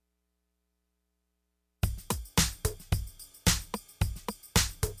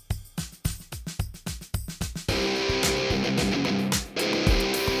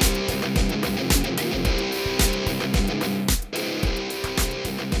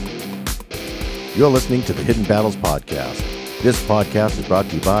You're listening to the Hidden Battles Podcast. This podcast is brought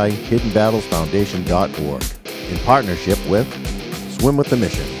to you by HiddenBattlesFoundation.org in partnership with Swim with the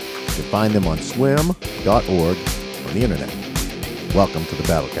Mission. You can find them on swim.org on the internet. Welcome to the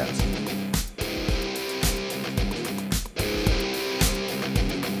Battlecast.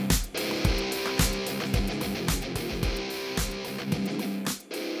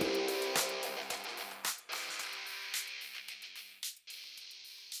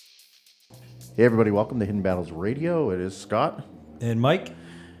 Hey everybody, welcome to Hidden Battles Radio. It is Scott. And Mike.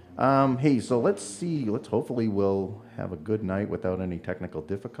 Hey, so let's hopefully we'll have a good night without any technical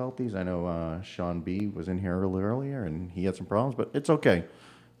difficulties. I know Sean B was in here earlier and he had some problems, but it's okay.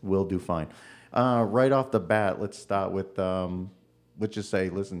 We'll do fine. Right off the bat, let's start with, let's just say,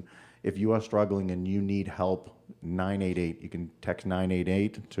 listen, if you are struggling and you need help, 988, you can text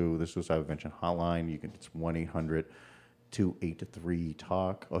 988 to the Suicide Prevention Hotline. It's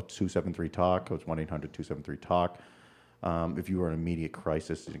 1-800-283-TALK or 273-TALK. It's 1-800-273-TALK. If you are in immediate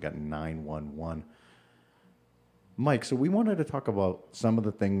crisis, you got 911. Mike, so we wanted to talk about some of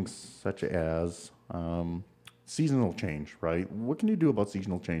the things such as seasonal change, right? What can you do about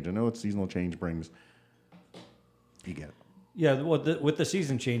seasonal change? I know what seasonal change brings. You get it. Yeah, well, with the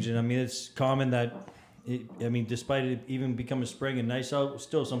season changing, I mean, it's common that, despite it even becoming spring and nice out,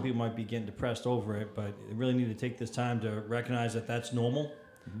 still some people might be getting depressed over it, but you really need to take this time to recognize that that's normal.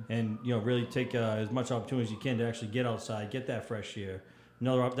 Mm-hmm. And, really take as much opportunity as you can to actually get outside, get that fresh air.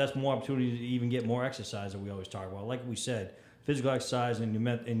 That's more opportunity to even get more exercise that we always talk about. Like we said, physical exercise and your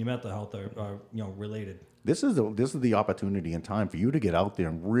mental health are related. This is the opportunity and time for you to get out there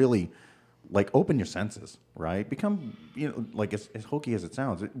and really, open your senses, right? Become, as hokey as it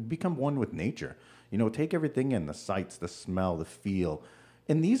sounds, become one with nature. Take everything in, the sights, the smell, the feel.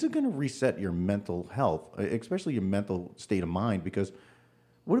 And these are going to reset your mental health, especially your mental state of mind, because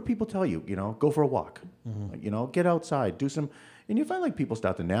what do people tell you? Go for a walk, get outside, do some, and you find people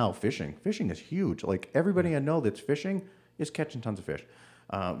start to now fishing. Fishing is huge. Everybody I know that's fishing is catching tons of fish.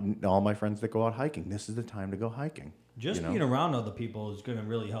 All my friends that go out hiking, this is the time to go hiking. Just being around other people is going to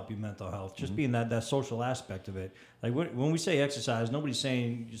really help your mental health. Just being that social aspect of it. When we say exercise, nobody's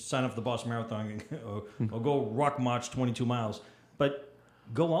saying you sign up for the Boston Marathon or go rock march 22 miles. But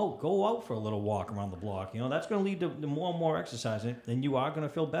go out for a little walk around the block. That's going to lead to more and more exercise, and you are going to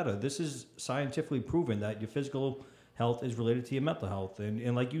feel better. This is scientifically proven that your physical health is related to your mental health.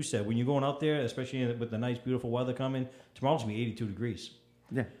 And like you said, when you're going out there, especially with the nice, beautiful weather coming, tomorrow's going to be 82 degrees.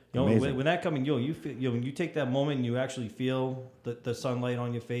 Yeah, when that coming, you feel, when you take that moment and you actually feel the sunlight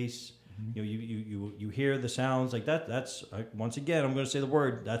on your face, you hear the sounds like that. That's once again, I'm going to say the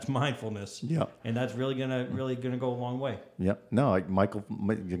word. That's mindfulness. Yeah, and that's really gonna go a long way. Yep. No, Michael,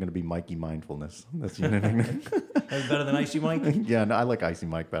 you're going to be Mikey Mindfulness. That's your name. That's better than Icy Mike. Yeah, no, I like Icy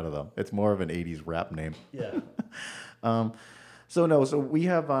Mike better though. It's more of an '80s rap name. Yeah. So we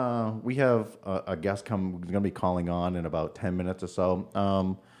have a guest going to be calling on in about 10 minutes or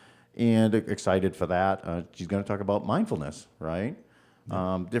so, and excited for that. She's going to talk about mindfulness, right?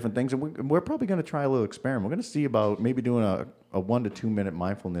 Different things, and we're probably going to try a little experiment. We're going to see about maybe doing a 1 to 2 minute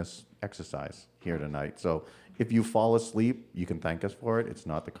mindfulness exercise here tonight. So if you fall asleep, you can thank us for it. It's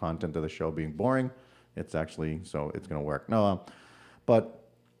not the content of the show being boring. It's actually, so it's going to work. No, but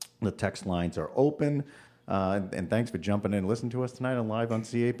the text lines are open. And thanks for jumping in and listening to us tonight on Live on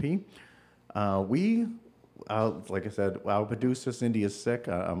CAP. Like I said, our producer Cindy is sick,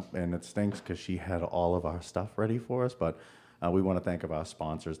 and it stinks because she had all of our stuff ready for us. But we want to thank our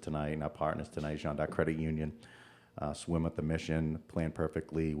sponsors tonight and our partners tonight, Jean D'Arc Credit Union, Swim with the Mission, Plan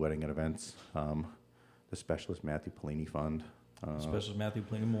Perfectly, Wedding and Events, the Specialist Matthew Pellini Fund. Specialist Matthew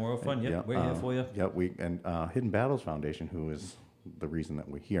Pellini Memorial Fund, yep, we're here for you. Yep, and Hidden Battles Foundation, who is the reason that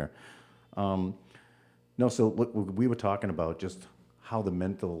we're here. No, so we were talking about just how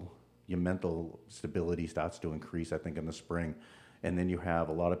your mental stability starts to increase, I think, in the spring. And then you have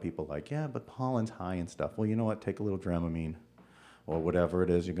a lot of people yeah, but pollen's high and stuff. Well, you know what? Take a little Dramamine or whatever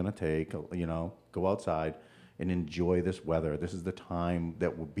it is you're going to take, go outside and enjoy this weather. This is the time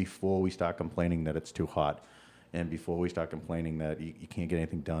that before we start complaining that it's too hot and before we start complaining that you can't get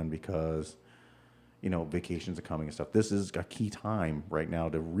anything done because, vacations are coming and stuff. This is a key time right now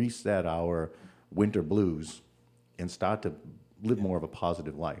to reset our winter blues and start to live more of a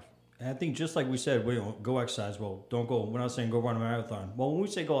positive life. And I think just like we said, go exercise. Well, don't go. We're not saying go run a marathon. Well, when we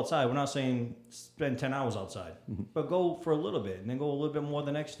say go outside, we're not saying spend 10 hours outside, but go for a little bit and then go a little bit more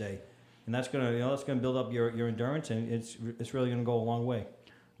the next day. And that's gonna build up your endurance, and it's really gonna go a long way.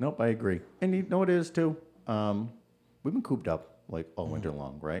 Nope, I agree. And you know what it is too? We've been cooped up all winter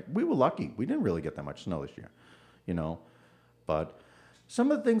long, right? We were lucky. We didn't really get that much snow this year, but Some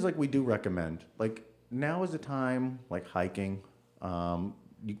of the things like we do recommend, like now is the time, like hiking,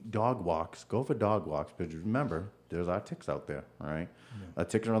 dog walks. Go for dog walks, but remember, there's our ticks out there, all right? Yeah.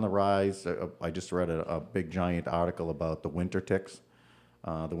 Ticks are on the rise. I just read a big giant article about the winter ticks.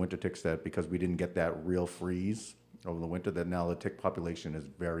 The winter ticks that because we didn't get that real freeze over the winter, that now the tick population is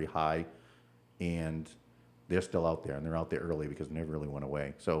very high, and they're still out there, and they're out there early because they never really went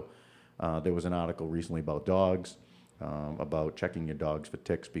away. So there was an article recently about dogs. About checking your dogs for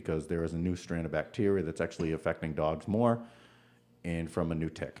ticks because there is a new strand of bacteria that's actually affecting dogs more, and from a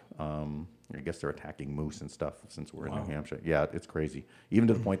new tick. I guess they're attacking moose and stuff since we're in New Hampshire. Yeah, it's crazy. Even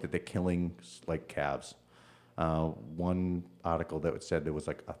to the point that they're killing like calves. One article that said there was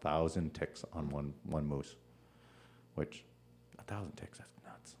like 1,000 ticks on one moose, which 1,000 ticks, that's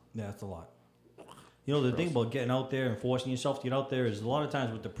nuts. Yeah, that's a lot. You know, the thing about getting out there and forcing yourself to get out there is a lot of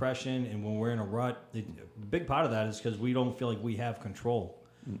times with depression and when we're in a rut, a big part of that is because we don't feel like we have control.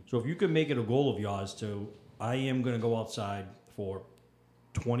 So if you could make it a goal of yours to, I am going to go outside for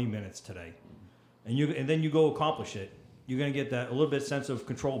 20 minutes today, and then you go accomplish it, you're going to get that a little bit sense of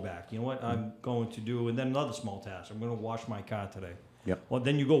control back. You know what I'm going to do, and then another small task. I'm going to wash my car today. Yep. Well,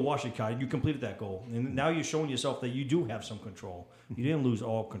 then you go wash your car. You completed that goal, and now you're showing yourself that you do have some control. You didn't lose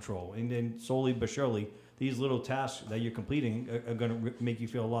all control, and then slowly but surely, these little tasks that you're completing are going to make you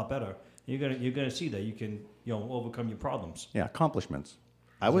feel a lot better. You're gonna see that you can overcome your problems. Yeah, accomplishments.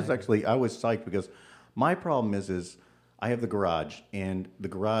 Exactly. I was psyched because my problem is I have the garage, and the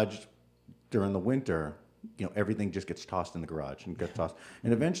garage during the winter, everything just gets tossed in the garage and gets tossed.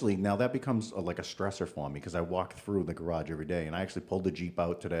 And eventually, now that becomes like a stressor for me because I walk through the garage every day. And I actually pulled the Jeep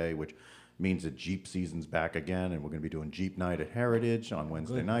out today, which means that Jeep season's back again. And we're going to be doing Jeep night at Heritage on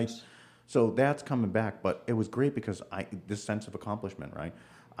Wednesday nights. So that's coming back. But it was great because this sense of accomplishment, right?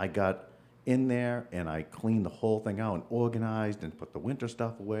 I got in there and I cleaned the whole thing out and organized and put the winter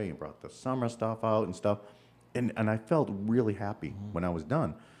stuff away and brought the summer stuff out and stuff. And I felt really happy when I was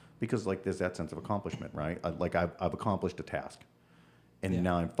done. Because there's that sense of accomplishment, right? I've accomplished a task, and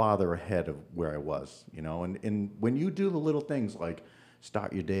now I'm farther ahead of where I was, And when you do the little things like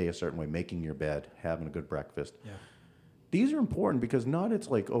start your day a certain way, making your bed, having a good breakfast, these are important because not it's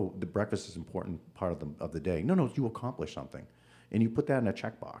like the breakfast is an important part of the day. No, you accomplish something, and you put that in a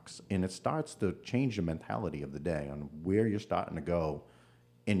checkbox, and it starts to change the mentality of the day on where you're starting to go,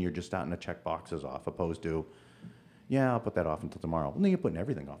 and you're just starting to check boxes off, opposed to. Yeah, I'll put that off until tomorrow. Well, then you're putting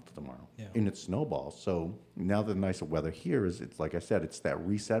everything off until tomorrow. Yeah. And it snowballs. So now the nicer weather here is, it's like I said, it's that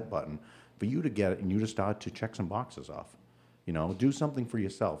reset button for you to get it and you to start to check some boxes off. Do something for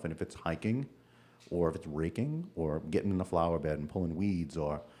yourself. And if it's hiking or if it's raking or getting in the flower bed and pulling weeds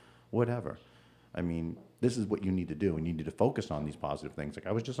or whatever, I mean, this is what you need to do. And you need to focus on these positive things. Like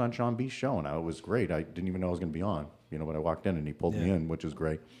I was just on Sean B's show and it was great. I didn't even know I was going to be on, when I walked in and he pulled me in, which is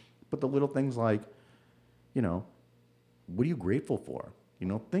great. But the little things like, what are you grateful for?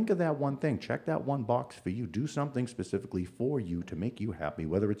 Think of that one thing. Check that one box for you. Do something specifically for you to make you happy,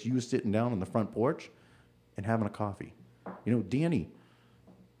 whether it's you sitting down on the front porch and having a coffee. Danny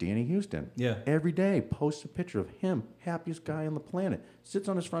Houston, every day posts a picture of him, happiest guy on the planet, sits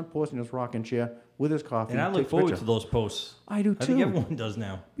on his front porch in his rocking chair with his coffee. And I look forward to those posts. I do too. I think everyone does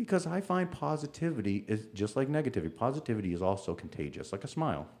now. Because I find positivity is just like negativity. Positivity is also contagious, like a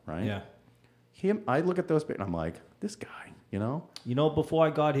smile, right? Yeah. I look at those and I'm like, this guy, before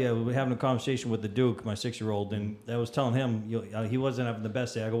I got here, we were having a conversation with the Duke, my 6-year-old, and I was telling him he wasn't having the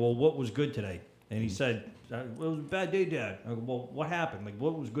best day. I go, well, what was good today? And he said, well, it was a bad day, Dad. I go, well, what happened?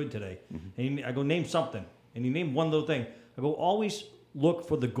 What was good today? And I go, name something. And he named one little thing. I go, always look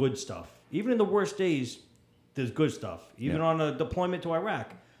for the good stuff. Even in the worst days, there's good stuff. Even on a deployment to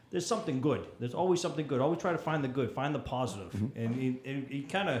Iraq, there's something good. There's always something good. Always try to find the good, find the positive. And he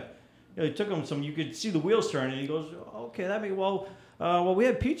kind of... it took him some. You could see the wheels turning. And he goes, "Okay, that means well, we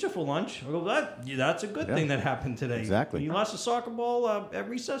had pizza for lunch." I go, "That's a good thing that happened today." Exactly. You lost a soccer ball at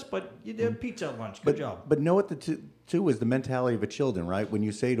recess, but you did pizza at lunch. Good job. But know what the two is the mentality of a children, right? When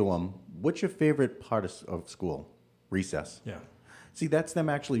you say to them, "What's your favorite part of school?" Recess. Yeah. See, that's them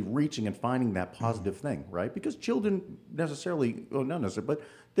actually reaching and finding that positive thing, right? Because children not necessarily, but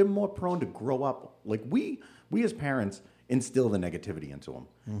they're more prone to grow up like we as parents instill the negativity into them.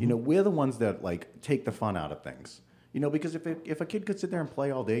 We're the ones that take the fun out of things. Because if a kid could sit there and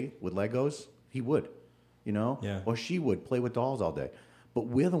play all day with Legos, he would, or she would play with dolls all day. But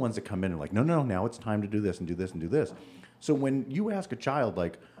we're the ones that come in and no, now it's time to do this and do this and do this. So when you ask a child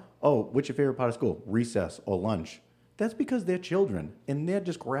what's your favorite part of school? Recess or lunch? That's because they're children and they're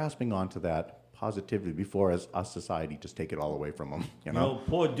just grasping onto that positivity before as us society just take it all away from them.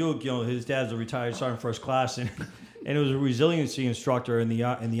 Poor Duke, his dad's a retired sergeant first class and and it was a resiliency instructor in the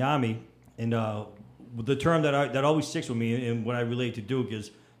Army. And the term that always sticks with me and what I relate to Duke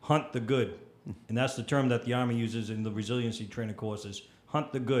is hunt the good. And that's the term that the Army uses in the resiliency training courses.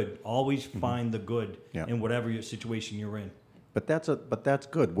 Hunt the good. Always find the good in whatever your situation you're in. But that's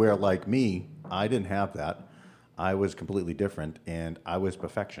good. Where like me, I didn't have that. I was completely different, and I was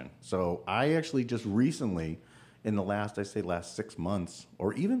perfection. So I actually just recently, in the last 6 months,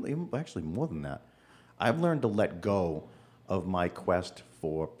 or even actually more than that, I've learned to let go of my quest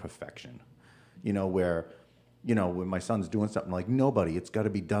for perfection. When my son's doing something like, nobody, it's got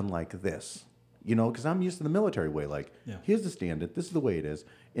to be done like this. Because I'm used to the military way. Like, here's the standard. This is the way it is.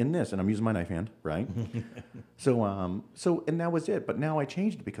 In this, and I'm using my knife hand, right? So and that was it. But now I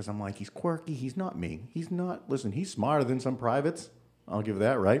changed it because I'm like, he's quirky. He's not me. He's not. Listen, he's smarter than some privates. I'll give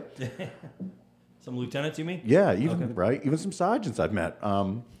that, right? Some lieutenants, you mean? Yeah, right. Even some sergeants I've met.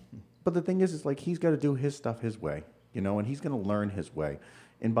 But the thing is like he's got to do his stuff his way, and he's going to learn his way.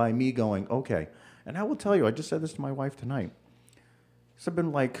 And by me going, okay, and I will tell you, I just said this to my wife tonight. So I've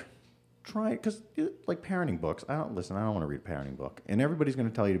been like, trying, because like parenting books, I don't want to read a parenting book. And everybody's going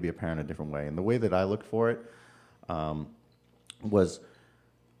to tell you to be a parent a different way. And the way that I looked for it was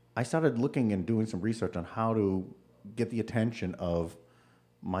I started looking and doing some research on how to get the attention of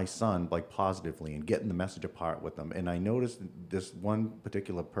my son, like positively, and getting the message apart with them. And I noticed this one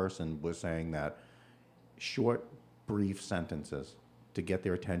particular person was saying that short, brief sentences to get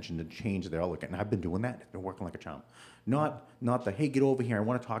their attention, to change their outlook. And I've been doing that. It's been working like a charm. Not the, hey, get over here. I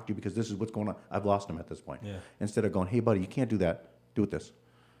want to talk to you because this is what's going on. I've lost them at this point. Yeah. Instead of going, hey, buddy, you can't do that. Do it this.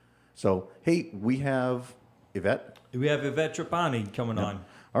 So, hey, we have Yvette. We have Yevette Trapani coming on.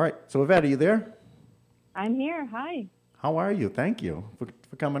 All right. So, Yvette, are you there? I'm here. Hi. How are you? Thank you for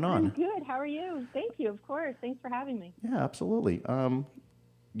coming on. I'm good. How are you? Thank you. Of course. Thanks for having me. Yeah, absolutely.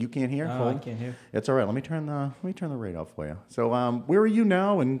 You can't hear? I can't hear. It's all right. Let me turn the radio off for you. So, where are you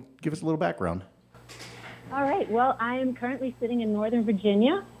now? And give us a little background. All right. Well, I'm currently sitting in Northern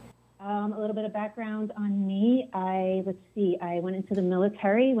Virginia. A little bit of background on me. I went into the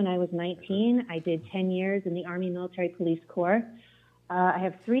military when I was 19. I did 10 years in the Army Military Police Corps. I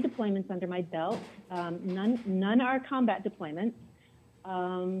have 3 deployments under my belt. None are combat deployments.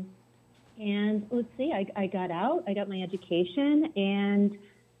 And let's see, I got out, I got my education, and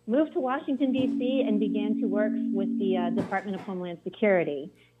moved to Washington, D.C., and began to work with the Department of Homeland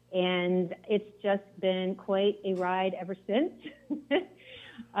Security. And it's just been quite a ride ever since.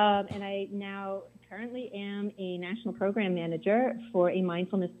 And I now currently am a national program manager for a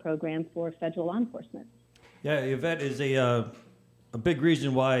mindfulness program for federal law enforcement. Yeah, Yvette is a big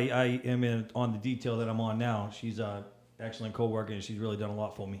reason why I am on the detail that I'm on now. She's an excellent co-worker, and she's really done a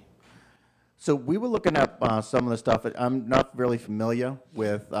lot for me. So we were looking at some of the stuff. I'm not really familiar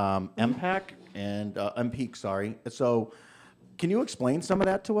with mPEAK and mPEAK, sorry. So can you explain some of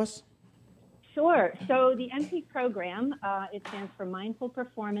that to us? Sure. So the mPEAK program, it stands for Mindful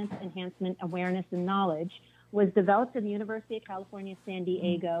Performance Enhancement Awareness and Knowledge, was developed at the University of California, San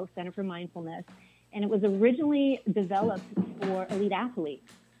Diego Center for Mindfulness, and it was originally developed for elite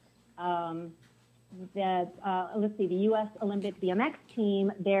athletes. The U.S. Olympic BMX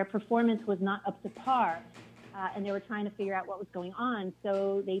team, their performance was not up to par, and they were trying to figure out what was going on.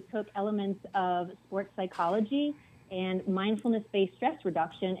 So they took elements of sports psychology and mindfulness-based stress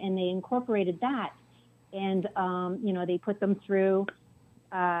reduction, and they incorporated that. And, they put them through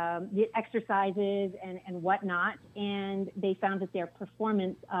the exercises and whatnot, and they found that their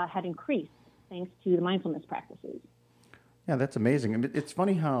performance had increased thanks to the mindfulness practices. Yeah, that's amazing. I mean, it's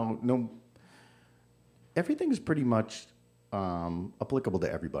funny how everything is pretty much applicable to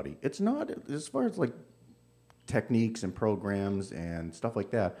everybody. It's not, as far as like techniques and programs and stuff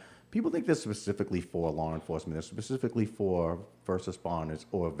like that, people think they're specifically for law enforcement, they're specifically for first responders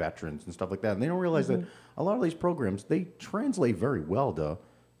or veterans and stuff like that. And they don't realize that a lot of these programs, they translate very well to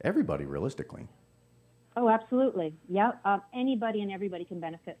everybody realistically. Oh, absolutely. Yeah. Anybody and everybody can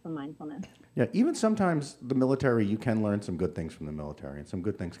benefit from mindfulness. Yeah. Even sometimes the military, you can learn some good things from the military, and some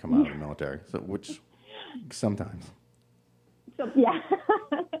good things come out of the military. So, which sometimes. So yeah.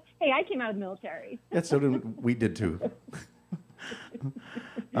 Hey, I came out of the military. Yeah. So we did too.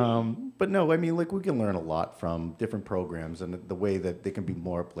 But no, I mean, like we can learn a lot from different programs and the way that they can be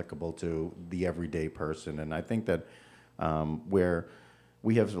more applicable to the everyday person. And I think that where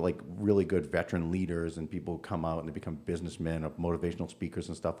we have like really good veteran leaders and people come out and they become businessmen or motivational speakers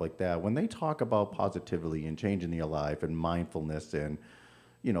and stuff like that, when they talk about positivity and changing your life and mindfulness and,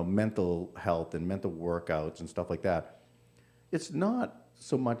 mental health and mental workouts and stuff like that, it's not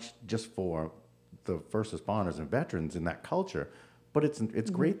so much just for the first responders and veterans in that culture, But it's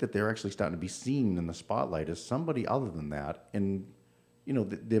great that they're actually starting to be seen in the spotlight as somebody other than that, and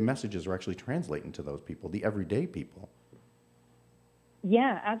their messages are actually translating to those people, the everyday people.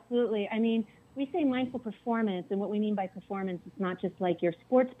 Yeah, absolutely. I mean, we say mindful performance, and what we mean by performance is not just like your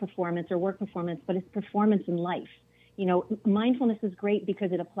sports performance or work performance, but it's performance in life. Mindfulness is great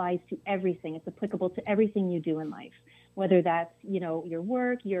because it applies to everything. It's applicable to everything you do in life, whether that's, your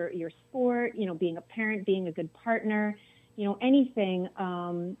work, your sport, being a parent, being a good partner, anything,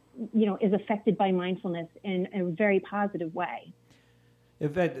 is affected by mindfulness in a very positive way.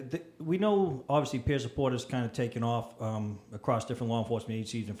 Yvette, we know obviously peer support is kind of taken off across different law enforcement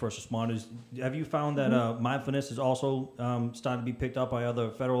agencies and first responders. Have you found that mindfulness is also starting to be picked up by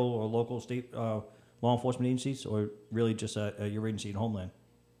other federal or local state law enforcement agencies, or really just your agency in Homeland?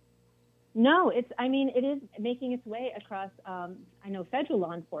 No, it is making its way across, I know, federal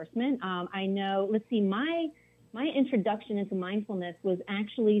law enforcement. I know, my introduction into mindfulness was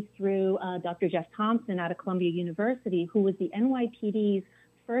actually through Dr. Jeff Thompson out of Columbia University, who was the NYPD's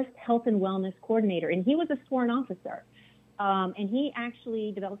first health and wellness coordinator. And he was a sworn officer. And he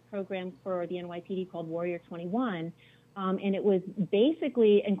actually developed programs for the NYPD called Warrior 21. And it was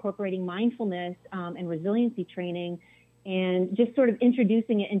basically incorporating mindfulness and resiliency training and just sort of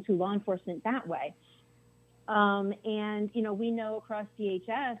introducing it into law enforcement that way. And we know across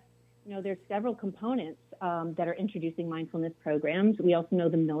DHS, there's several components that are introducing mindfulness programs. We also know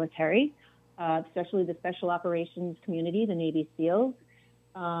the military, especially the special operations community, the Navy SEALs.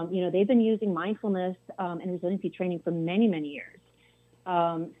 They've been using mindfulness and resiliency training for many, many years.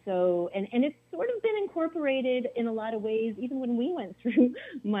 And it's sort of been incorporated in a lot of ways, even when we went through,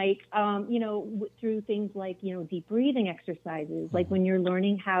 Mike, through things like, deep breathing exercises, like when you're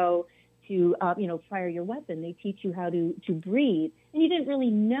learning how to, fire your weapon, they teach you how to breathe. And you didn't really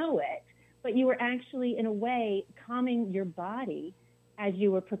know it, but you were actually, in a way, calming your body as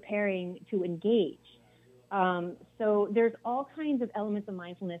you were preparing to engage. So there's all kinds of elements of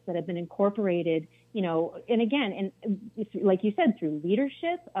mindfulness that have been incorporated, and again, and like you said, through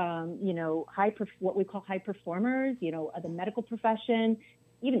leadership, what we call high performers, the medical profession,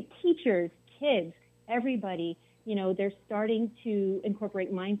 even teachers, kids, everybody, they're starting to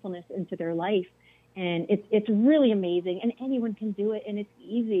incorporate mindfulness into their life. And it's really amazing, and anyone can do it, and it's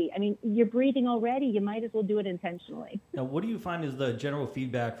easy. I mean, you're breathing already. You might as well do it intentionally. Now, what do you find is the general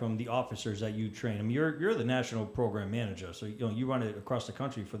feedback from the officers that you train? I mean, you're the national program manager, so you run it across the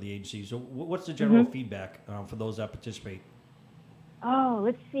country for the agency. So what's the general feedback for those that participate? Oh,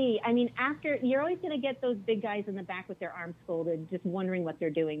 let's see. I mean, you're always going to get those big guys in the back with their arms folded, just wondering what they're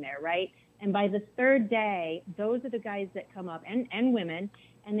doing there, right? And by the third day, those are the guys that come up, and women,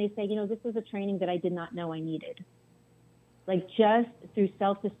 and they say, this was a training that I did not know I needed. Like, just through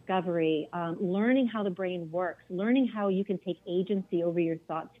self-discovery, learning how the brain works, learning how you can take agency over your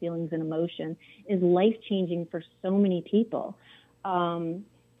thoughts, feelings, and emotions is life-changing for so many people.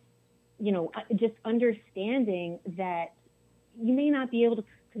 Just understanding that you may not be able to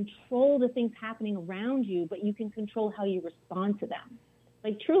control the things happening around you, but you can control how you respond to them.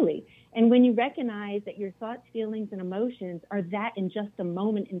 Like, truly. And when you recognize that your thoughts, feelings, and emotions are that in just a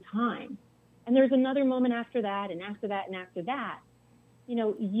moment in time, and there's another moment after that, and after that, and after that,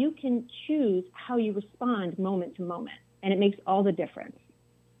 you can choose how you respond moment to moment, and it makes all the difference.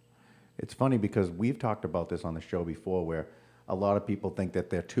 It's funny because we've talked about this on the show before, where a lot of people think that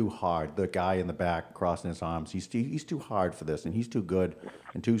they're too hard. The guy in the back crossing his arms, he's too hard for this, and he's too good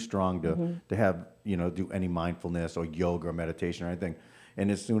and too strong to have, do any mindfulness or yoga or meditation or anything. And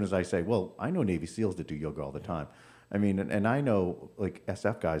as soon as I say, well, I know Navy SEALs that do yoga all the time. I mean, and I know like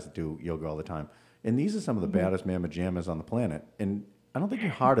SF guys that do yoga all the time. And these are some of the baddest mamma jammas on the planet. And I don't think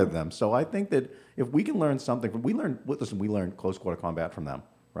you're harder than them. So I think that if we can learn something, we learn close quarter combat from them,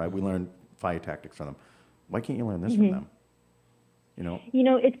 right? We learn fire tactics from them. Why can't you learn this from them?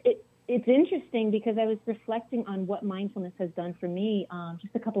 It's interesting because I was reflecting on what mindfulness has done for me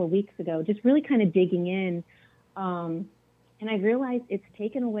just a couple of weeks ago, just really kind of digging in. And I realized it's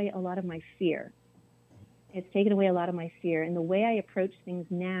taken away a lot of my fear. It's taken away a lot of my fear. And the way I approach things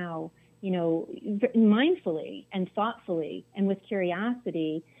now, mindfully and thoughtfully and with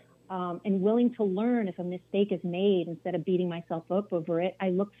curiosity and willing to learn if a mistake is made instead of beating myself up over it, I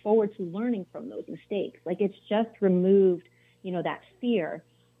look forward to learning from those mistakes. Like, it's just removed, that fear.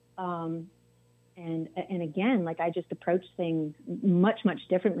 And again, like, I just approach things much, much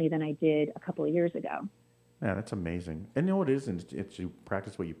differently than I did a couple of years ago. Yeah, that's amazing. And you know what it is? It's you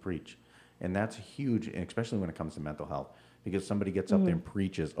practice what you preach. And that's huge, and especially when it comes to mental health. Because somebody gets up there and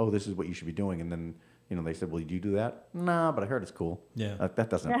preaches, oh, this is what you should be doing. And then, they said, well, did you do that? Nah, but I heard it's cool. Yeah. That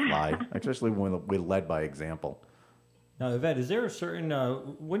doesn't fly, especially when we're led by example. Now, Yvette, is there a certain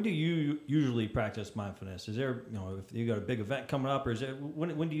when do you usually practice mindfulness? Is there, if you got a big event coming up, or is it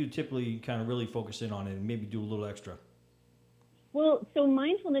when do you typically kind of really focus in on it and maybe do a little extra? Well, so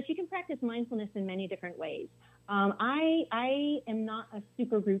mindfulness, you can practice mindfulness in many different ways. I am not a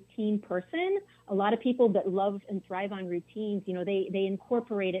super routine person. A lot of people that love and thrive on routines, they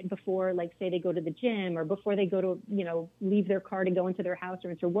incorporate it before, like, say they go to the gym or before they go to, leave their car to go into their house or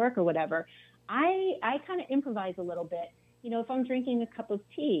into work or whatever. I kind of improvise a little bit. If I'm drinking a cup of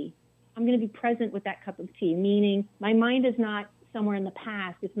tea, I'm going to be present with that cup of tea, meaning my mind is not somewhere in the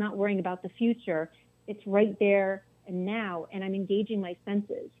past. It's not worrying about the future. It's right there and now, and I'm engaging my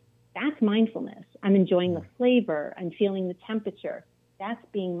senses. That's mindfulness. I'm enjoying the flavor. I'm feeling the temperature. That's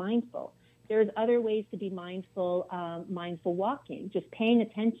being mindful. There's other ways to be mindful, mindful walking, just paying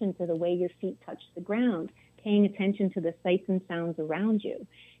attention to the way your feet touch the ground, paying attention to the sights and sounds around you.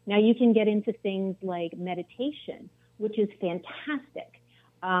 Now you can get into things like meditation, which is fantastic.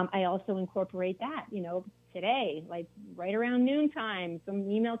 I also incorporate that, today, like right around noontime, some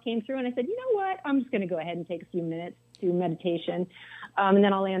email came through and I said, you know what, I'm just going to go ahead and take a few minutes to meditation. And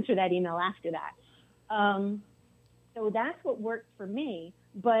then I'll answer that email after that. So that's what worked for me.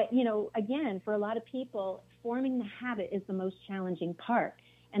 But, again, for a lot of people, forming the habit is the most challenging part.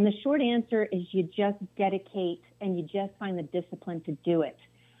 And the short answer is you just dedicate and you just find the discipline to do it.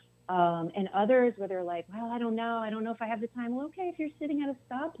 And others where they're like, well, I don't know if I have the time. Well, okay, if you're sitting at a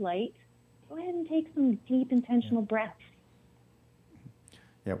stoplight, go ahead and take some deep, intentional breaths.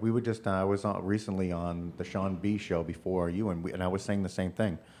 Yeah, we were just, I was recently on the Sean B show before you, and I was saying the same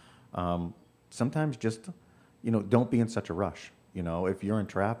thing. Sometimes just, don't be in such a rush. If you're in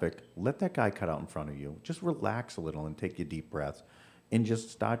traffic, let that guy cut out in front of you. Just relax a little and take your deep breaths and just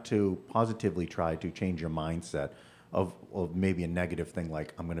start to positively try to change your mindset of maybe a negative thing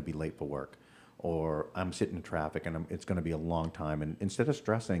like I'm going to be late for work or I'm sitting in traffic and it's going to be a long time. And instead of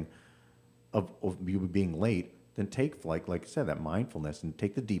stressing of you being late, then take, like I said, that mindfulness and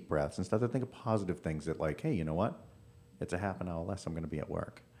take the deep breaths and start to think of positive things that like, hey, you know what? It's a half an hour less I'm going to be at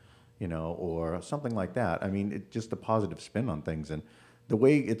work, or something like that. I mean, it's just a positive spin on things. And the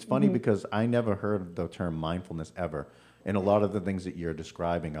way it's funny because I never heard the term mindfulness ever. And a lot of the things that you're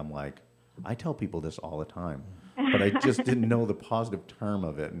describing, I'm like, I tell people this all the time, but I just didn't know the positive term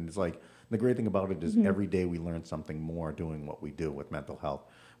of it. And it's like, the great thing about it is every day we learn something more doing what we do with mental health,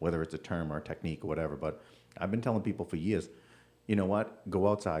 whether it's a term or a technique or whatever. But I've been telling people for years, you know what? Go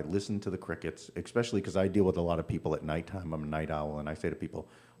outside, listen to the crickets, especially because I deal with a lot of people at nighttime. I'm a night owl, and I say to people,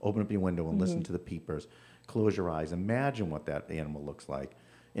 open up your window and listen to the peepers. Close your eyes. Imagine what that animal looks like,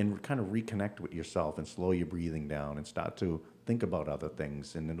 and kind of reconnect with yourself and slow your breathing down and start to think about other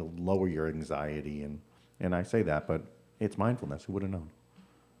things, and it'll lower your anxiety. And I say that, but it's mindfulness. Who would have known?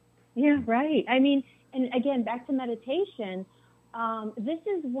 Yeah, right. I mean, and again, back to meditation, this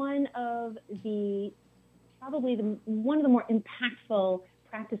is one of the more impactful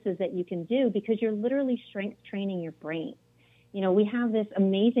practices that you can do because you're literally strength training your brain. We have this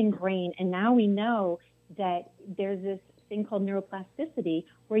amazing brain, and now we know that there's this thing called neuroplasticity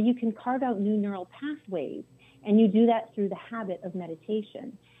where you can carve out new neural pathways, and you do that through the habit of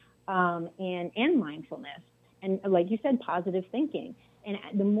meditation and mindfulness. And like you said, positive thinking. And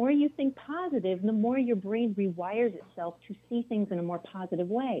the more you think positive, the more your brain rewires itself to see things in a more positive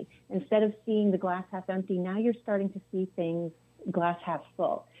way. Instead of seeing the glass half empty, now you're starting to see things glass half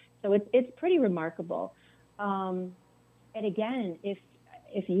full. So it's pretty remarkable. And again, if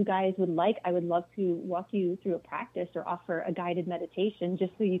you guys would like, I would love to walk you through a practice or offer a guided meditation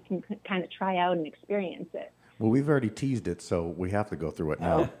just so you can kind of try out and experience it. Well, we've already teased it, so we have to go through it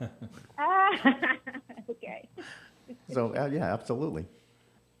now. Okay. So, yeah, absolutely.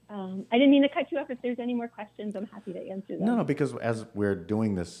 I didn't mean to cut you off. If there's any more questions, I'm happy to answer them. No, because as we're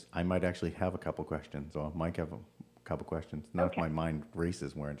doing this, I might actually have a couple questions, or Mike have a couple questions. Not if my mind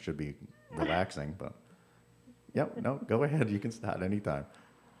races where it should be relaxing, but no, go ahead. You can start anytime.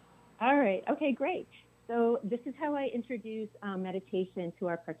 All right. Okay, great. So this is how I introduce meditation to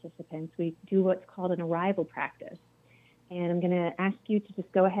our participants. We do what's called an arrival practice. And I'm going to ask you to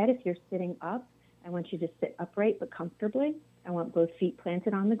just go ahead. If you're sitting up, I want you to sit upright but comfortably. I want both feet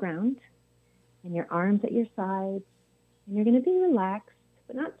planted on the ground and your arms at your sides. And you're going to be relaxed,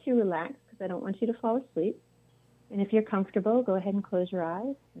 but not too relaxed because I don't want you to fall asleep. And if you're comfortable, go ahead and close your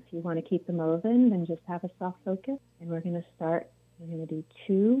eyes. If you want to keep them open, then just have a soft focus. And we're going to start. We're going to do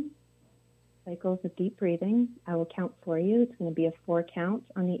 2 cycles of deep breathing. I will count for you. It's going to be a 4 count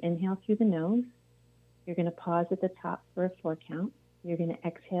on the inhale through the nose. You're going to pause at the top for a 4 count. You're going to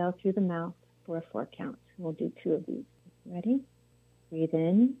exhale through the mouth for a 4 count. We'll do 2 of these. Ready? Breathe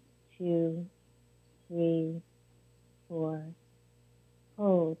in, 2, 3, 4.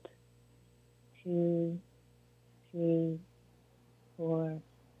 Hold. 2, 3, 4.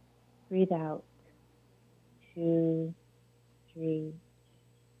 Breathe out. 2, 3,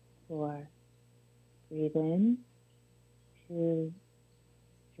 4. Breathe in. 2,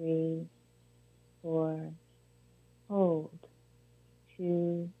 3, 4. Hold.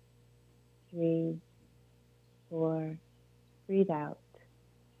 2, 3, 4. Breathe out.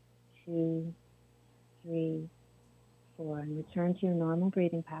 2, 3, 4. And return to your normal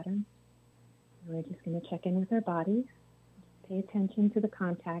breathing pattern. And we're just going to check in with our bodies. Just pay attention to the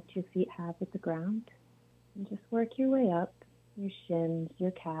contact your feet have with the ground. And just work your way up, your shins,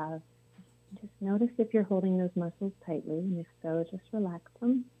 your calves. Just notice if you're holding those muscles tightly, and if so, just relax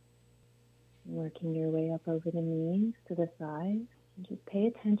them. And working your way up over the knees to the thighs. And just pay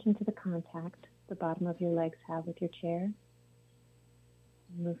attention to the contact the bottom of your legs have with your chair.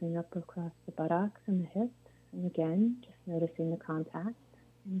 Moving up across the buttocks and the hips. And again, just noticing the contact.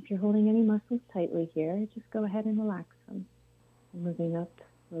 And if you're holding any muscles tightly here, just go ahead and relax them. And moving up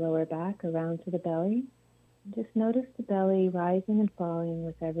the lower back around to the belly. And just notice the belly rising and falling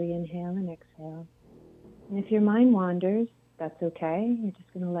with every inhale and exhale. And if your mind wanders, that's okay. You're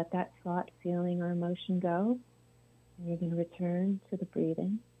just going to let that thought, feeling, or emotion go. And you're going to return to the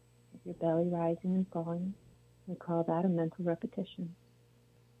breathing with your belly rising and falling. We call that a mental repetition.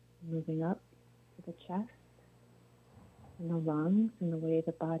 Moving up to the chest and the lungs and the way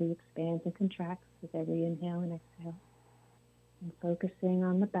the body expands and contracts with every inhale and exhale. And focusing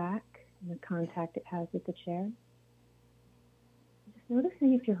on the back and the contact it has with the chair. Just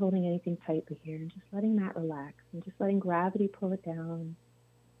noticing if you're holding anything tightly here and just letting that relax and just letting gravity pull it down.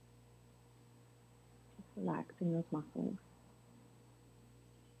 Just relaxing those muscles.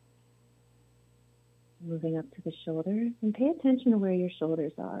 Moving up to the shoulders and pay attention to where your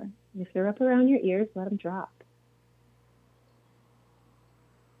shoulders are. And if they're up around your ears, let them drop.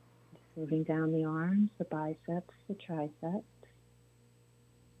 Just moving down the arms, the biceps, the triceps.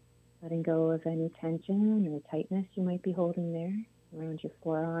 Letting go of any tension or tightness you might be holding there around your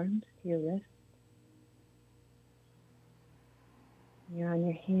forearms to your wrists. And you're on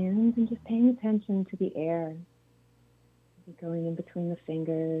your hands and just paying attention to the air. Maybe going in between the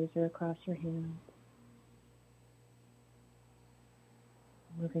fingers or across your hands.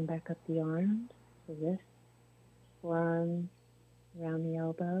 Moving back up the arms, the wrists, forearms, around the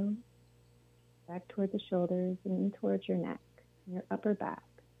elbow, back toward the shoulders and in towards your neck and your upper back.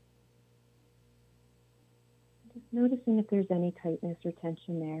 Just noticing if there's any tightness or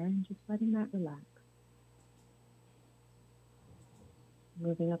tension there and just letting that relax.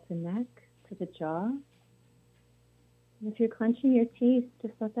 Moving up the neck to the jaw. And if you're clenching your teeth,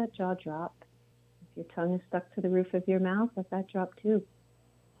 just let that jaw drop. If your tongue is stuck to the roof of your mouth, let that drop too.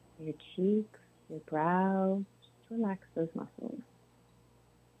 Your cheeks, your brow, just relax those muscles.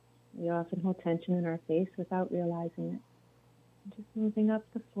 We often hold tension in our face without realizing it. And just moving up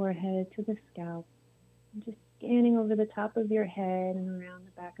the forehead to the scalp and just scanning over the top of your head and around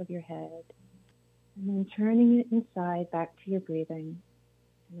the back of your head. And then turning it inside back to your breathing.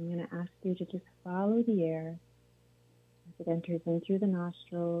 And I'm going to ask you to just follow the air as it enters in through the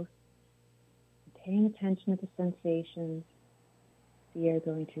nostrils, and paying attention to the sensations. The air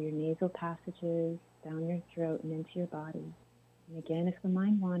going through your nasal passages, down your throat and into your body. And again, if the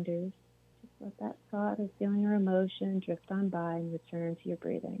mind wanders, just let that thought or feeling or emotion drift on by and return to your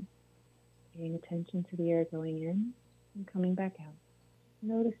breathing. Paying attention to the air going in and coming back out.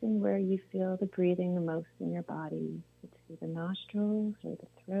 Noticing where you feel the breathing the most in your body. It's through the nostrils or the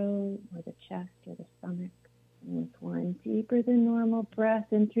throat or the chest or the stomach. And with one deeper than normal breath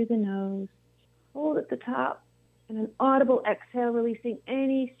in through the nose, hold at the top. And an audible exhale, releasing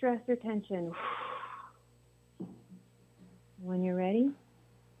any stress or tension. When you're ready,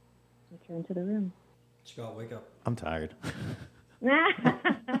 return to the room. Scott, wake up. I'm tired.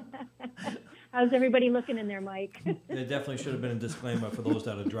 How's everybody looking in there, Mike? There definitely should have been a disclaimer for those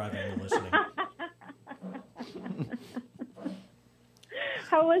that are driving and listening.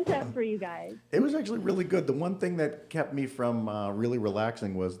 How was that for you guys? It was actually really good. The one thing that kept me from really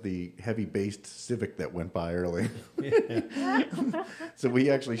relaxing was the heavy-based Civic that went by early. So we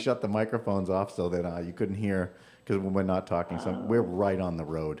actually shut the microphones off so that you couldn't hear, because we're not talking. So we're right on the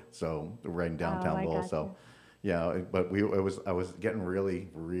road, so we're right in downtown Lowell. So yeah, but I was getting really,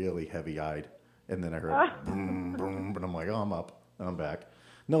 really heavy-eyed, and then I heard boom, boom, and I'm like, oh, I'm up and I'm back.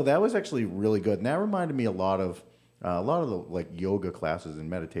 No, that was actually really good, and that reminded me a lot of the like yoga classes and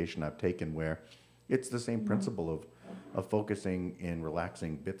meditation I've taken, where it's the same principle of focusing and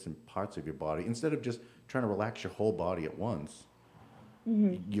relaxing bits and parts of your body instead of just trying to relax your whole body at once.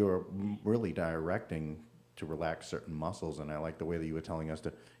 You're really directing to relax certain muscles. And I like the way that you were telling us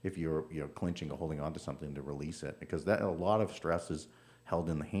to, if you're clinching or holding on to something, to release it, because that a lot of stress is held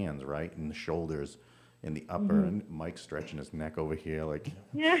in the hands, right, in the shoulders, in the upper. And Mike's stretching his neck over here, like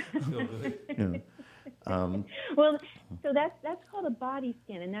Yeah. Feel good. Well, so that's called a body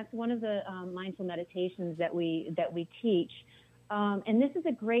scan, and that's one of the mindful meditations that we teach. And this is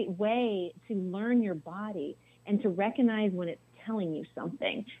a great way to learn your body and to recognize when it's telling you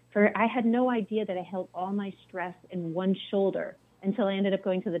something. I had no idea that I held all my stress in one shoulder until I ended up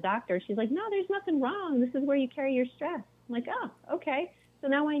going to the doctor. She's like, no, there's nothing wrong. This is where you carry your stress. I'm like, oh, okay. So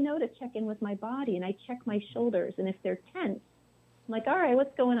now I know to check in with my body, and I check my shoulders. And if they're tense, I'm like, all right,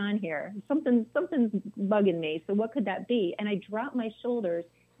 what's going on here? Something's bugging me. So what could that be? And I drop my shoulders,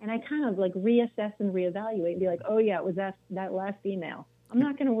 and I kind of like reassess and reevaluate and be like, oh, yeah, it was that last email. I'm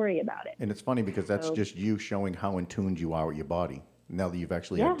not going to worry about it. And it's funny because that's just you showing how in tune you are with your body. Now that you've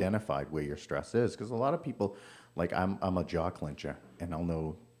actually identified where your stress is, because a lot of people, like I'm a jaw clencher, and I'll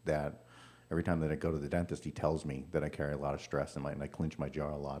know that every time that I go to the dentist, he tells me that I carry a lot of stress and I clench my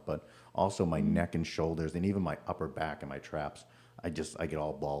jaw a lot, but also my neck and shoulders, and even my upper back and my traps. I get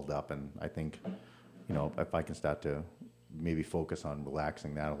all balled up, and I think, if I can start to maybe focus on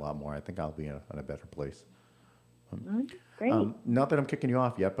relaxing that a lot more, I think I'll be in a better place. Great. Not that I'm kicking you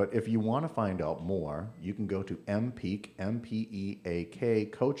off yet, but if you want to find out more, you can go to mPEAK,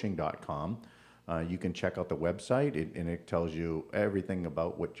 mPEAK coaching.com. You can check out the website, and it tells you everything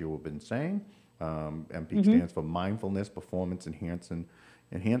about what you've been saying. mPEAK stands for Mindfulness, Performance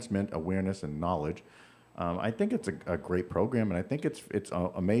Enhancement, Awareness, and Knowledge. I think it's a great program, and I think it's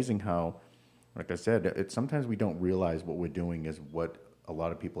amazing how, like I said, sometimes we don't realize what we're doing is what a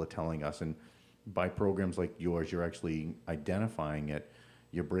lot of people are telling us, and by programs like yours, you're actually identifying it,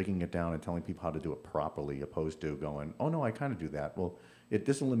 you're breaking it down and telling people how to do it properly, opposed to going, oh no, I kind of do that. Well,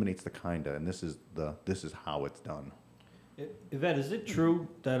 this eliminates the kinda, and this is how it's done. Yvette, is it true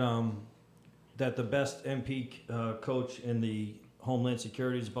that that the best mPEAK coach in the Homeland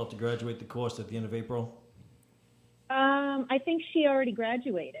Security is about to graduate the course at the end of April? I think she already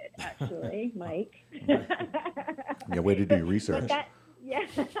graduated, actually, Mike. Yeah, way to do your research. Yeah.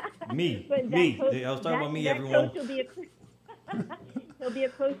 Me. But I was talking about me, everyone. Coach will be he'll be a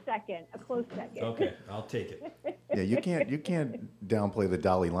close second. Okay, I'll take it. Yeah, you can't downplay the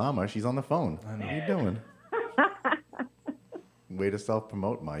Dalai Lama. She's on the phone. I know. What are you doing? Way to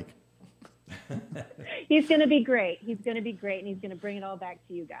self-promote, Mike. He's going to be great. And he's going to bring it all back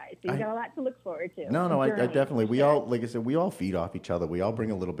to you guys. So you've got a lot to look forward to. No, I definitely. We all, like I said, we all feed off each other. We all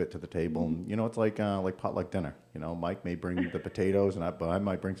bring a little bit to the table, and it's like potluck dinner. Mike may bring the potatoes, and I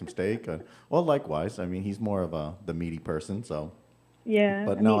might bring some steak. Well, likewise. I mean, he's more of the meaty person, so. Yeah,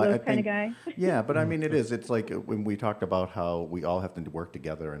 but no, I think, kind of guy. Yeah, but I mean, it is. It's like when we talked about how we all have to work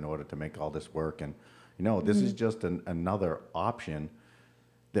together in order to make all this work, and this is just another option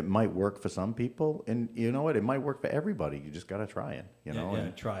that might work for some people, and you know what? It might work for everybody. You just got to try it. Yeah,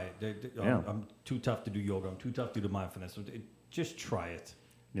 try it. I'm too tough to do yoga. I'm too tough to do mindfulness. Just try it.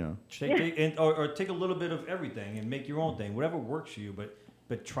 Yeah. Or take a little bit of everything and make your own thing. Whatever works for you, but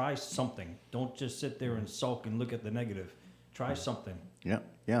try something. Don't just sit there and sulk and look at the negative. Try something. Yeah.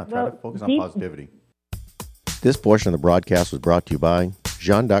 Try to focus on positivity. This portion of the broadcast was brought to you by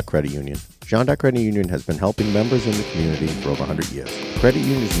Jean Doc Credit Union. Jean Doc Credit Union has been helping members in the community for over 100 years. Credit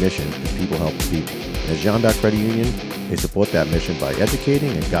Union's mission is people helping people. As Jean Doc Credit Union, they support that mission by educating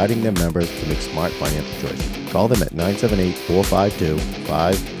and guiding their members to make smart financial choices. Call them at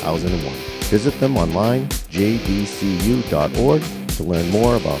 978-452-5001. Visit them online, jdcu.org, to learn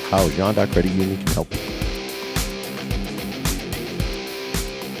more about how Jean Doc Credit Union can help you.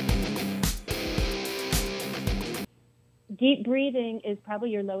 Deep breathing is probably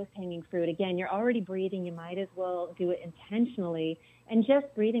your lowest hanging fruit. Again, you're already breathing. You might as well do it intentionally. And just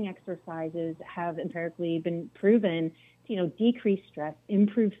breathing exercises have empirically been proven to, decrease stress,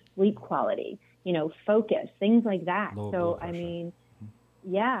 improve sleep quality, focus, things like that. So, I mean,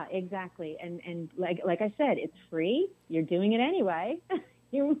 yeah, exactly. And like I said, it's free. You're doing it anyway.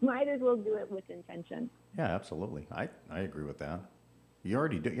 You might as well do it with intention. Yeah, absolutely. I agree with that. You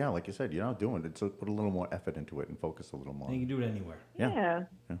already do, yeah. Like you said, you're not doing it, so put a little more effort into it and focus a little more. And you can do it anywhere. Yeah.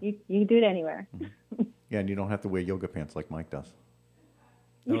 You can do it anywhere. Mm-hmm. Yeah, and you don't have to wear yoga pants like Mike does.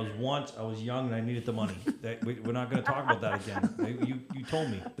 That was once I was young and I needed the money. We're not going to talk about that again. You told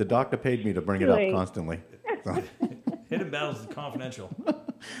me. The doctor paid me to bring it up constantly. So. Hidden Battles is confidential.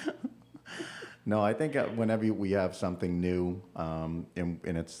 No, I think whenever we have something new, and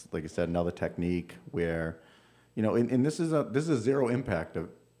it's like I said, another technique where. And this is a zero impact of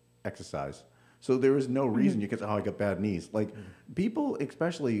exercise. So there is no reason you can say, oh, I got bad knees. Like people,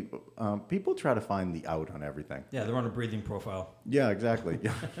 especially people try to find the out on everything. Yeah, they're on a breathing profile. Yeah, exactly.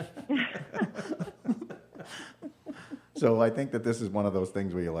 Yeah. So I think that this is one of those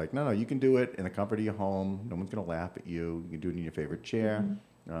things where you're like, no, you can do it in the comfort of your home. No one's going to laugh at you. You can do it in your favorite chair.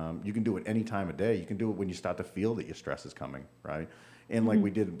 You can do it any time of day. You can do it when you start to feel that your stress is coming, right? And like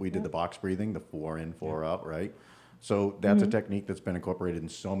we did the box breathing, the 4 in, 4 out, right? So that's a technique that's been incorporated in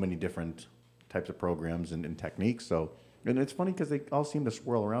so many different types of programs and techniques. So, and it's funny because they all seem to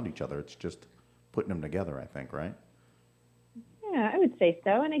swirl around each other. It's just putting them together, I think, right? Yeah, I would say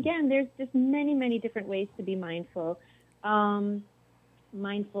so. And again, there's just many, many different ways to be mindful.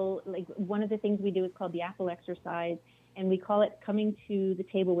 Mindful, like one of the things we do is called the apple exercise, and we call it coming to the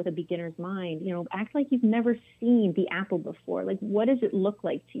table with a beginner's mind. You know, act like you've never seen the apple before. Like, what does it look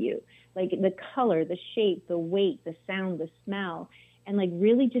like to you? Like the color, the shape, the weight, the sound, the smell, and like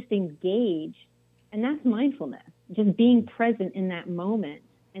really just engage. And that's mindfulness, just being present in that moment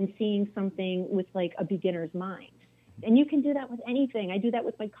and seeing something with like a beginner's mind. And you can do that with anything. I do that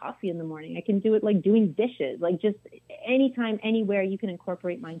with my coffee in the morning. I can do it like doing dishes, like just anytime, anywhere you can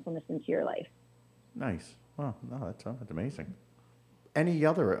incorporate mindfulness into your life. Nice. Wow, no, that's amazing. Any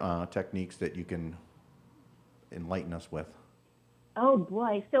other techniques that you can enlighten us with? Oh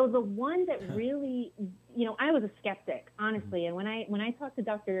boy. So the one that really, you know, I was a skeptic, honestly. And when I talked to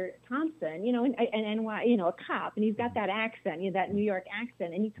Dr. Thompson, you know, and NY, you know, a cop, and he's got that accent, you know, that New York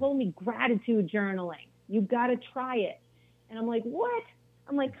accent, and he told me gratitude journaling. You got to try it. And I'm like, what?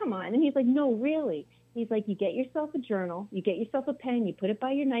 I'm like, come on. And he's like, no, really. He's like, you get yourself a journal, you get yourself a pen, you put it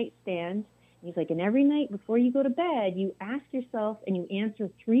by your nightstand. And he's like, and every night before you go to bed, you ask yourself and you answer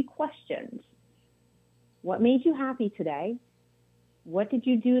 3 questions. What made you happy today? What did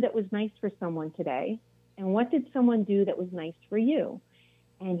you do that was nice for someone today? And what did someone do that was nice for you?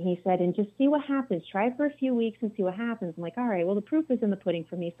 And he said, and just see what happens. Try it for a few weeks and see what happens. I'm like, all right, well, the proof is in the pudding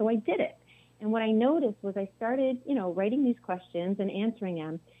for me. So I did it. And what I noticed was I started, you know, writing these questions and answering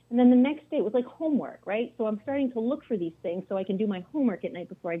them. And then the next day it was like homework, right? So I'm starting to look for these things so I can do my homework at night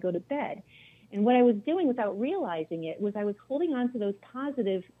before I go to bed. And what I was doing without realizing it was I was holding on to those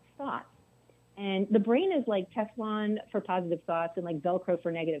positive thoughts. And the brain is like Teflon for positive thoughts and like Velcro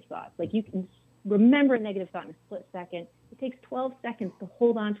for negative thoughts. Like you can remember a negative thought in a split second. It takes 12 seconds to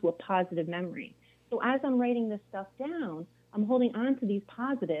hold on to a positive memory. So as I'm writing this stuff down, I'm holding on to these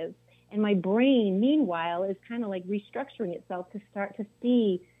positives. And my brain, meanwhile, is kind of like restructuring itself to start to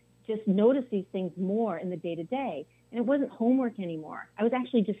see, just notice these things more in the day-to-day. And it wasn't homework anymore. I was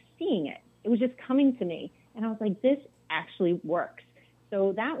actually just seeing it. It was just coming to me. And I was like, this actually works.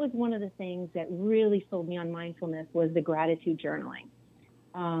 So that was one of the things that really sold me on mindfulness was the gratitude journaling.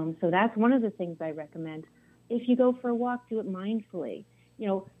 So that's one of the things I recommend. If you go for a walk, do it mindfully. You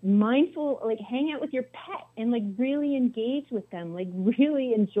know, mindful, like hang out with your pet and like really engage with them, like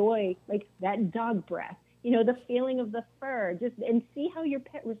really enjoy like that dog breath, you know, the feeling of the fur, just and see how your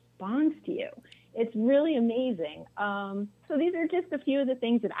pet responds to you. It's really amazing. So these are just a few of the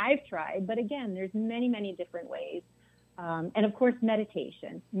things that I've tried. But again, there's many, many different ways. And of course,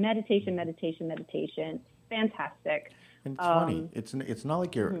 meditation. Fantastic. And it's funny. It's not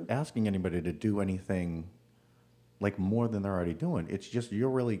like you're asking anybody to do anything like more than they're already doing. It's just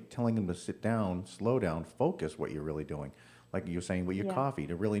you're really telling them to sit down, slow down, focus what you're really doing. Like you're saying with your coffee,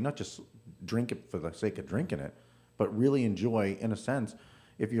 to really not just drink it for the sake of drinking it, but really enjoy, in a sense,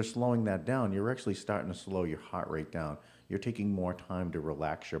 if you're slowing that down, you're actually starting to slow your heart rate down. You're taking more time to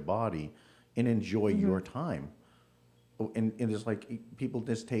relax your body and enjoy your time. And it's like people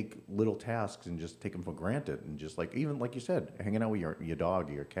just take little tasks and just take them for granted. And just like, even like you said, hanging out with your dog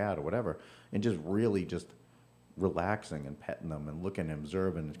or your cat or whatever, and just really just relaxing and petting them and looking and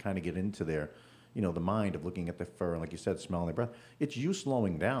observing and kind of get into their, you know, the mind of looking at the fur and, like you said, smelling their breath. It's you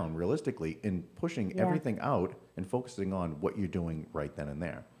slowing down realistically and pushing everything out and focusing on what you're doing right then and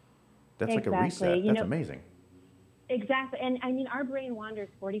there. That's like a reset. That's amazing. Exactly. And I mean, our brain wanders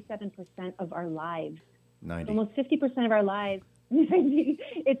 47% of our lives. 90. Almost 50% of our lives,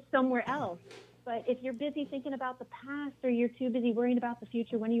 it's somewhere else. But if you're busy thinking about the past or you're too busy worrying about the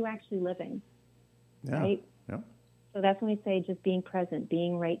future, when are you actually living? Yeah. Right? Yeah. So that's when we say just being present,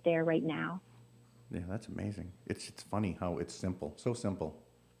 being right there, right now. Yeah, that's amazing. It's funny how it's simple, so simple,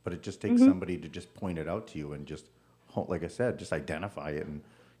 but it just takes somebody to just point it out to you and just, like I said, just identify it and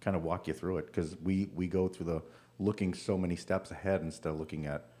kind of walk you through it, because we go through the looking so many steps ahead instead of looking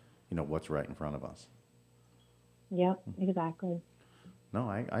at, you know, what's right in front of us. Yep, exactly. No,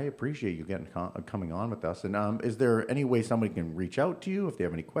 I appreciate you coming on with us. And is there any way somebody can reach out to you if they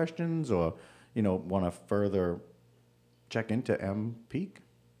have any questions or, you know, want to further check into mPEAK?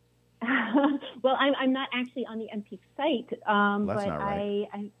 Well, I'm not actually on the mPEAK site, Well, that's but not right.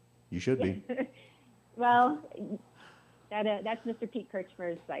 You should be. well, that's Mr. Pete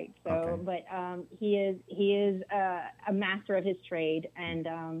Kirchner's site. So, Okay. but he is a master of his trade, and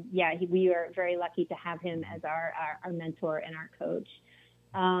we are very lucky to have him as our mentor and our coach.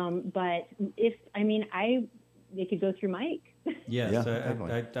 But they could go through Mike. Yes, Yeah,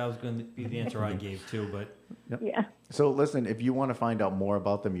 definitely. that was going to be the answer I gave too. But Yep. Yeah. So listen, if you want to find out more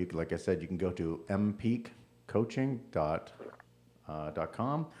about them, like I said, you can go to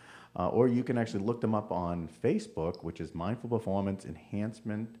mpeakcoaching.com, or you can actually look them up on Facebook, which is Mindful Performance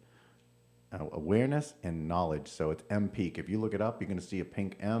Enhancement Awareness and Knowledge. So it's mPEAK. If you look it up, you're going to see a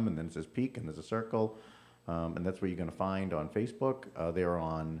pink M, and then it says peak, and there's a circle, and that's where you're going to find on Facebook. They're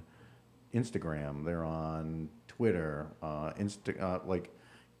on Instagram. They're on Twitter, like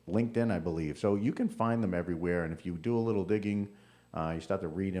LinkedIn, I believe. So you can find them everywhere. And if you do a little digging, you start to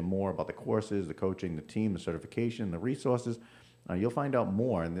read in more about the courses, the coaching, the team, the certification, the resources, you'll find out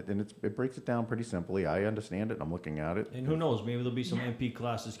more. And it breaks it down pretty simply. I understand it. I'm looking at it. and who knows, maybe there'll be some MP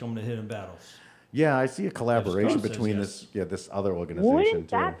classes coming to Hidden Battles. Yeah, I see a collaboration Scott says between yes. this other organization Wouldn't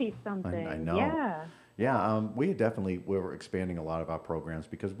too. that be something? I know. Yeah. Yeah, we're expanding a lot of our programs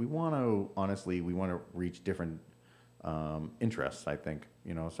because we want to reach different interests. I think,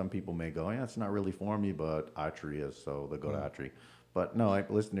 some people may go, yeah, it's not really for me, but archery is, so they'll go to archery. But no,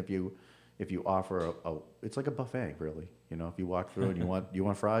 listen, if you offer it's like a buffet, really. If you walk through and you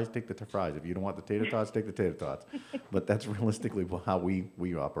want fries, take the fries. If you don't want the tater tots, take the tater tots. But that's realistically how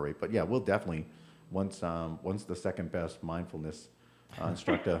we operate. But yeah, we'll definitely once the second best mindfulness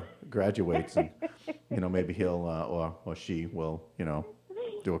instructor graduates, and maybe he'll or she will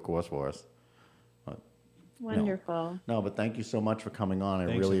do a course for us. But, Wonderful. no, but thank you so much for coming on. I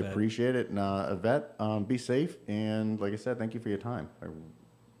Thanks, really Yvette. appreciate it. And Yvette, be safe, and like I said, thank you for your time.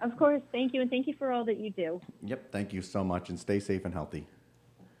 Of course. Thank you, and thank you for all that you do. Yep, thank you so much, and stay safe and healthy.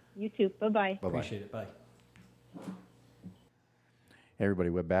 You too. Bye-bye. Bye bye. Appreciate it. Bye. Hey everybody,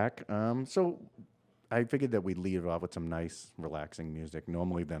 we're back. So I figured that we'd leave off with some nice, relaxing music.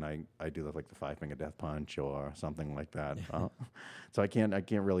 Normally, then I do like the Five Finger Death Punch or something like that. So I can't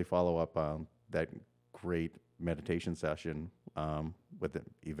really follow up that great meditation session with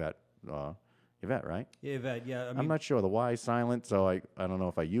Yvette. Yvette, right? Yeah, Yvette. Yeah, I mean, I'm not sure. The Y is silent, so I don't know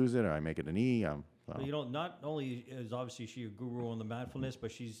if I use it or I make it an E. So. not only is obviously she a guru on the mindfulness,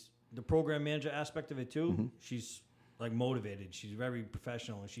 but she's the program manager aspect of it too. Mm-hmm. She's like motivated. She's very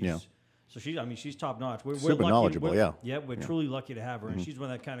professional, and she's Yeah. so she's top notch. We're Super lucky, knowledgeable, yeah. Yeah, we're truly lucky to have her, Mm-hmm. and she's one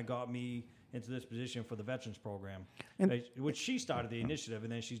that kind of got me into this position for the veterans program, And- which she started the initiative,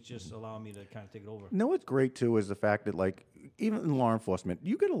 and then she's just allowing me to kind of take it over. No, what's great too is the fact that, like, even in law enforcement,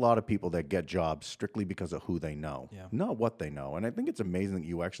 you get a lot of people that get jobs strictly because of who they know, Yeah. not what they know. And I think it's amazing that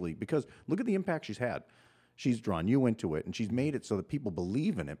you actually, because look at the impact she's had. She's drawn you into it, and she's made it so that people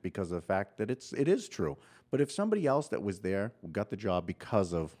believe in it because of the fact that it is true. But if somebody else that was there got the job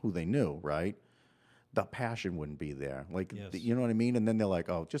because of who they knew, right? The passion wouldn't be there. Like, Yes. you know what I mean? And then they're like,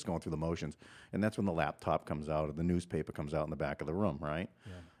 oh, just going through the motions. And that's when the laptop comes out or the newspaper comes out in the back of the room, right?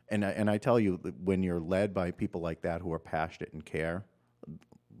 Yeah. And I tell you, that when you're led by people like that who are passionate and care,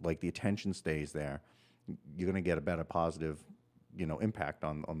 like the attention stays there, you're going to get a better positive, impact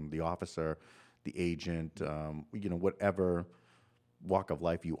on the officer, the agent, whatever walk of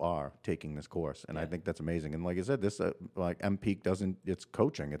life you are taking this course. And I think that's amazing. And like I said, this like mPEAK it's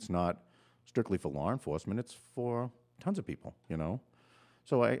coaching. It's not strictly for law enforcement. It's for tons of people,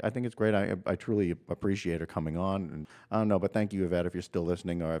 So I think it's great. I truly appreciate her coming on. And I don't know, but thank you, Yvette, if you're still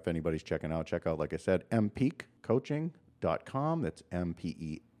listening, or if anybody's check out, like I said, mpeakcoaching.com. That's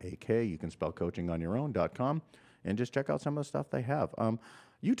MPEAK. You can spell coaching on your own.com, and just check out some of the stuff they have.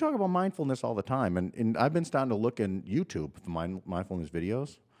 You talk about mindfulness all the time, and I've been starting to look in YouTube for mindfulness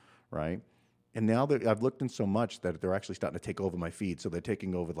videos, right? And now that I've looked in so much that they're actually starting to take over my feed. So they're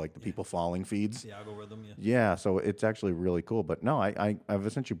taking over like the people falling feeds. The algorithm, yeah. Yeah, so it's actually really cool. But no, I've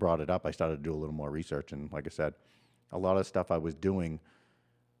since you brought it up, I started to do a little more research. And like I said, a lot of stuff I was doing,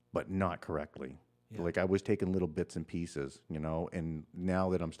 but not correctly. Yeah. Like I was taking little bits and pieces, and now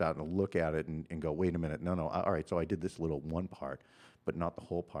that I'm starting to look at it and go, wait a minute, no, all right, so I did this little one part, but not the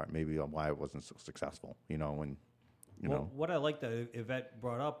whole part. Maybe why I wasn't so successful, and What I like that Yvette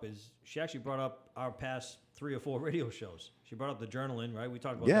brought up is she actually brought up our past 3 or 4 radio shows. She brought up the journaling, right? We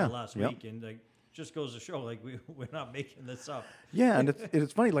talked about that last week, and like just goes to show, like we're not making this up. Yeah, and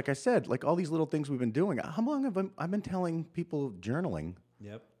it's funny. Like I said, like all these little things we've been doing. How long have I've been telling people journaling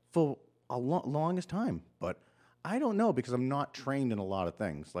Yep. for a longest time? But I don't know because I'm not trained in a lot of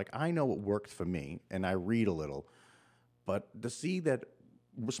things. Like I know what worked for me, and I read a little. But to see that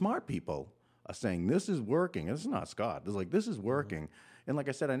smart people are saying, this is working. This is not Scott. It's like, this is working. And like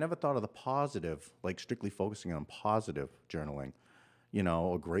I said, I never thought of the positive, like strictly focusing on positive journaling,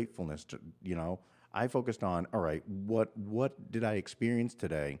 or gratefulness. I focused on, all right, what did I experience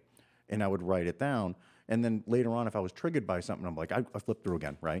today? And I would write it down. And then later on, if I was triggered by something, I'm like, I flip through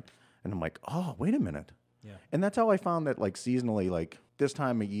again, right? And I'm like, oh, wait a minute. Yeah. And that's how I found that, like, seasonally, like this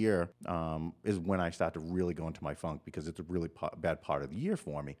time of year is when I start to really go into my funk, because it's a really bad part of the year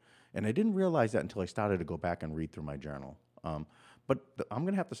for me. And I didn't realize that until I started to go back and read through my journal. But I'm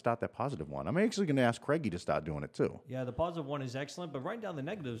going to have to start that positive one. I'm actually going to ask Craigie to start doing it too. Yeah, the positive one is excellent, but writing down the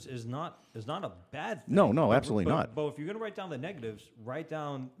negatives is not a bad thing. No, absolutely not. But if you're going to write down the negatives, write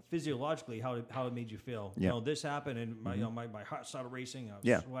down physiologically how it made you feel. Yeah. This happened, and my heart started racing. I was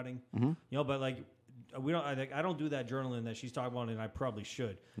Yeah. sweating. But like we don't. I don't do that journaling that she's talking about, and I probably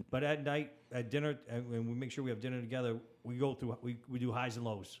should. But at night, at dinner, and when we make sure we have dinner together, we go through. We do highs and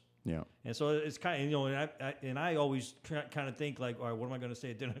lows. Yeah. And so it's kind of, and I always kind of think like, all right, what am I going to say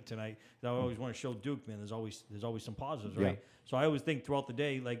at dinner tonight? I always want to show Duke, man, there's always some positives, right? Yeah. So I always think throughout the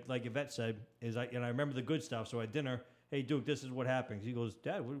day, like Yvette said, and I remember the good stuff. So at dinner, hey, Duke, this is what happens. He goes,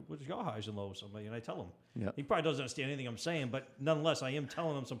 Dad, what's your highs and lows? And I tell him. Yeah. He probably doesn't understand anything I'm saying, but nonetheless, I am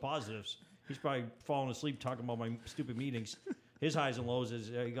telling him some positives. He's probably falling asleep talking about my stupid meetings. His highs and lows is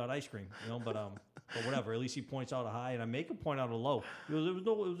he got ice cream, but whatever. At least he points out a high, and I make him point out a low. It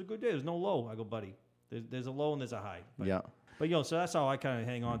was a good day. There's no low. I go, buddy. There's a low and there's a high. But so that's how I kind of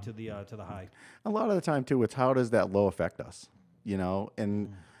hang on to the high. A lot of the time too, it's how does that low affect us,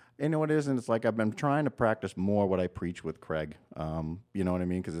 And you know what it is, and it's like I've been trying to practice more what I preach with Craig. You know what I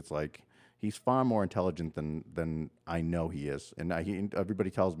mean? Because it's like he's far more intelligent than I know he is, and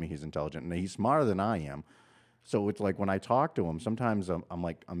everybody tells me he's intelligent, and he's smarter than I am. So it's like when I talk to him, sometimes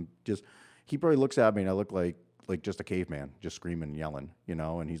I'm just, he probably looks at me and I look like just a caveman, just screaming and yelling,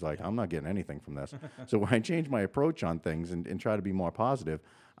 and he's like, I'm not getting anything from this. So when I change my approach on things and try to be more positive,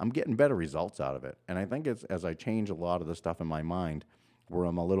 I'm getting better results out of it. And I think it's as I change a lot of the stuff in my mind where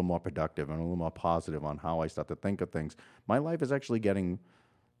I'm a little more productive and a little more positive on how I start to think of things, my life is actually getting,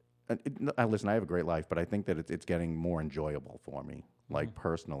 listen, I have a great life, but I think that it's getting more enjoyable for me, like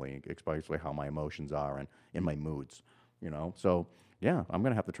personally, especially how my emotions are and in my moods, So yeah, I'm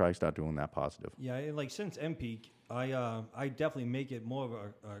gonna have to start doing that positive. Yeah, and like since mPEAK, I definitely make it more of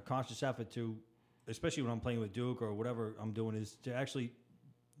a conscious effort to, especially when I'm playing with Duke or whatever I'm doing, is to actually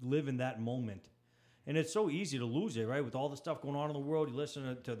live in that moment. And it's so easy to lose it, right? With all the stuff going on in the world, you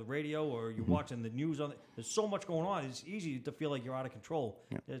listen to the radio or you're watching the news there's so much going on. It's easy to feel like you're out of control.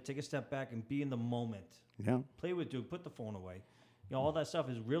 Yeah. Take a step back and be in the moment. Yeah. Play with Duke. Put the phone away. All that stuff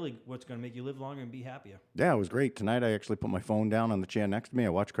is really what's going to make you live longer and be happier. Yeah, it was great. Tonight I actually put my phone down on the chair next to me. I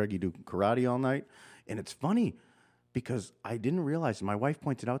watched Craigie do karate all night. And it's funny because I didn't realize, and my wife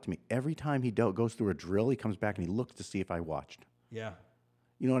pointed out to me, every time he goes through a drill, he comes back and he looks to see if I watched. Yeah.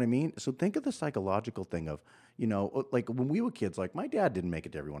 You know what I mean? So think of the psychological thing of, like when we were kids, like my dad didn't make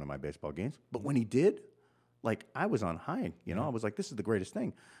it to every one of my baseball games, but when he did, like I was on high, I was like, this is the greatest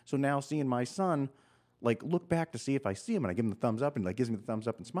thing. So now seeing my son, like look back to see if I see him and I give him the thumbs up and like gives me the thumbs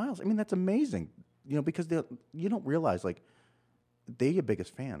up and smiles. I mean, that's amazing, because you don't realize like they're your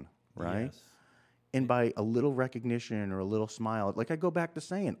biggest fan, right? Yes. And by a little recognition or a little smile, like I go back to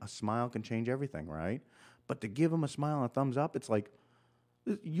saying a smile can change everything, right? But to give him a smile and a thumbs up, it's like,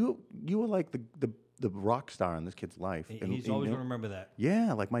 you were like the rock star in this kid's life. He's always going to remember that.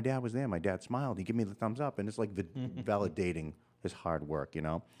 Yeah, like my dad was there. My dad smiled. He gave me the thumbs up, and it's like validating his hard work,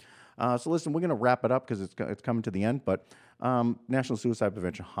 So listen, we're going to wrap it up because it's coming to the end. But National Suicide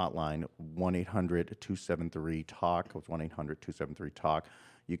Prevention Hotline, 1-800-273-TALK. It's 1-800-273-TALK.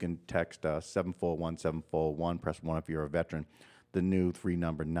 You can text 741-741. Press 1 if you're a veteran. The new 3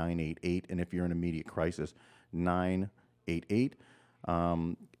 number, 988. And if you're in immediate crisis, 988.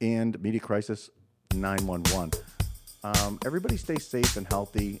 And immediate crisis 911. Everybody stay safe and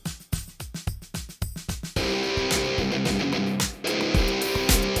healthy.